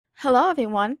Hello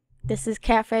everyone, this is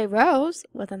Cafe Rose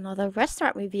with another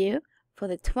restaurant review for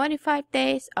the 25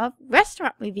 days of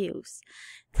restaurant reviews.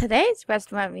 Today's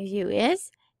restaurant review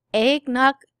is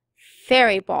Eggnog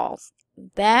Fairyballs.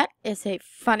 That is a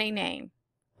funny name.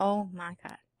 Oh my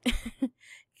god.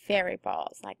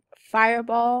 Fairyballs, like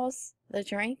fireballs, the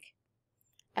drink.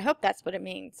 I hope that's what it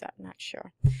means, I'm not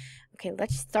sure. Okay,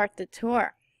 let's start the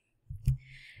tour.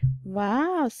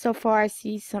 Wow, so far I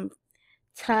see some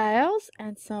tiles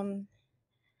and some.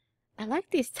 I like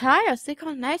these tiles. They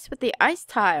go nice with the ice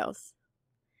tiles.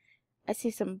 I see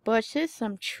some bushes,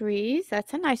 some trees.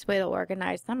 That's a nice way to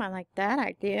organize them. I like that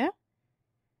idea.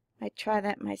 I'd try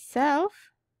that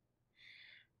myself.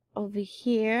 Over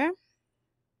here,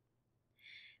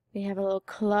 we have a little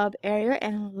club area.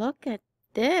 And look at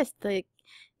this. The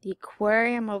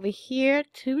aquarium over here.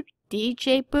 2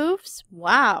 DJ booths.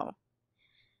 Wow.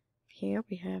 Here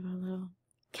we have a little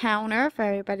counter for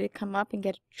everybody to come up and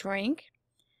get a drink.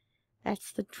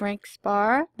 That's the drinks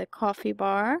bar, the coffee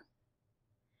bar.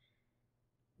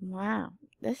 Wow,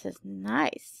 this is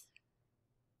nice.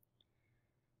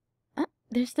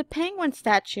 There's the penguin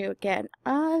statue again.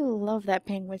 I love that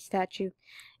penguin statue.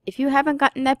 If you haven't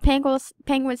gotten that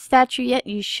penguin statue yet,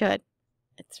 you should.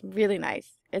 It's really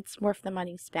nice. It's worth the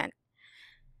money spent.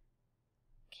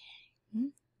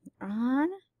 Okay, on.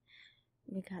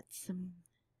 We got some.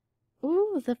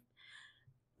 Ooh,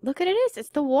 look at it is. It's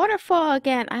the waterfall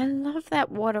again. I love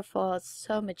that waterfall. It's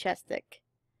so majestic.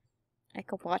 I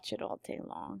could watch it all day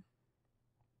long.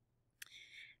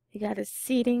 We got a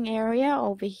seating area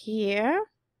over here.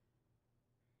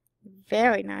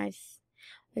 Very nice.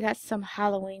 We got some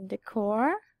Halloween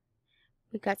decor.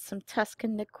 We got some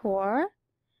Tuscan decor.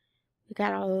 We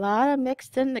got a lot of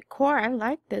mixed in decor. I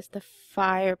like this. The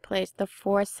fireplace, the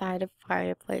 4-sided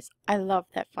fireplace. I love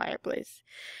that fireplace.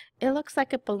 It looks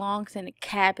like it belongs in a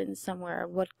cabin somewhere, a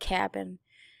wood cabin.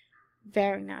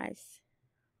 Very nice.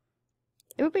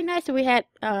 It would be nice if we had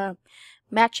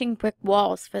matching brick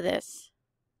walls for this.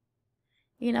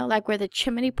 You know, like where the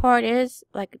chimney part is,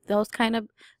 like those kind of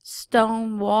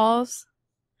stone walls.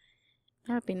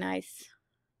 That would be nice.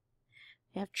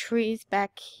 We have trees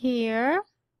back here.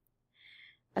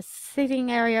 A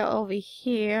sitting area over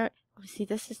here. Oh, see,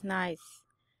 this is nice.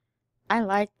 I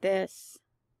like this.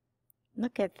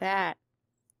 Look at that.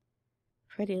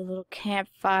 Pretty little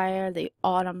campfire, the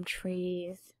autumn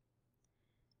trees.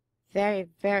 Very,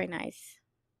 very nice.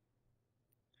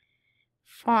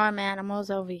 Farm animals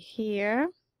over here.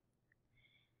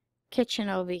 Kitchen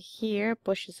over here.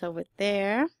 Bushes over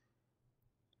there.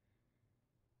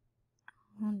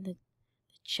 The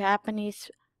Japanese.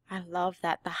 I love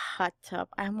that. The hot tub.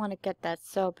 I want to get that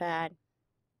so bad.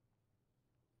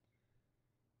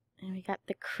 And we got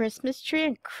the Christmas tree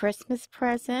and Christmas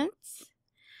presents.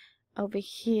 Over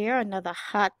here, another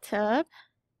hot tub.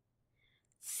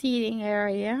 Seating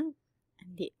area.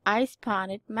 And the ice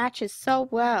pond. It matches so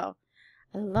well.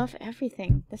 I love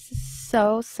everything. This is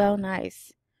so, so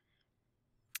nice.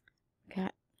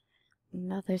 Got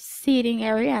another seating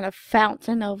area and a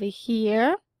fountain over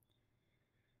here.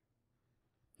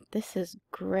 This is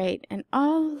great. And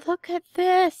oh, look at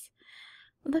this.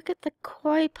 Look at the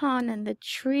koi pond and the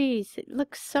trees. It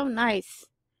looks so nice.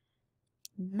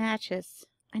 Matches.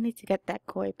 I need to get that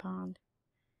koi pond.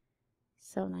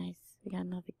 So nice. We got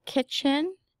another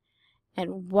kitchen.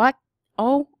 And what?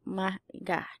 Oh my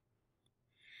God.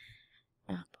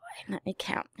 Oh boy. Let me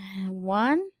count.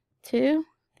 1, 2,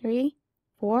 3,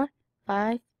 4,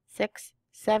 5, 6,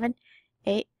 7,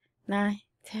 8, 9,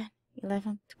 10,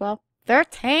 11, 12,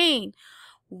 13.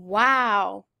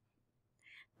 Wow.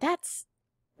 That's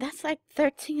like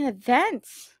 13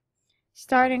 events.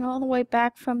 Starting all the way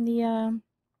back from the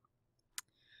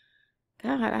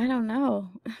God, I don't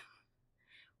know.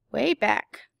 Way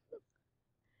back.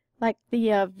 Like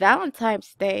the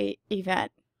Valentine's Day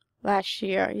event last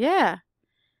year. Yeah.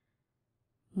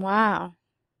 Wow.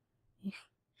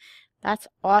 That's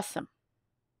awesome.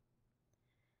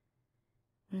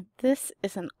 This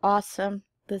is an awesome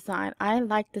design. I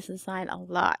like this design a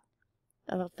lot.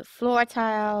 I love the floor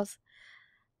tiles.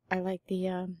 I like the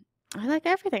I like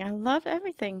everything. I love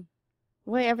everything.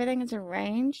 The way everything is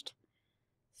arranged.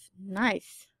 It's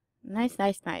nice. Nice,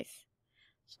 nice, nice.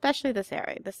 Especially this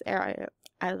area. This area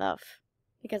I love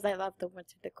because I love the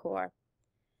winter decor.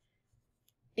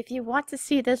 If you want to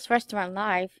see this restaurant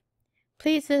live,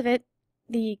 please visit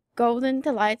the Golden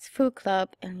Delights Food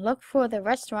Club and look for the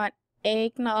restaurant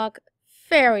Eggnog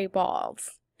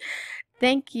Fairyballs.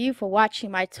 Thank you for watching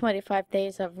my 25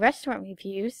 days of restaurant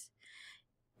reviews.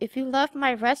 If you love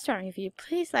my restaurant review,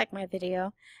 please like my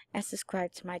video and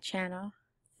subscribe to my channel.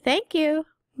 Thank you.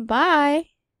 Bye.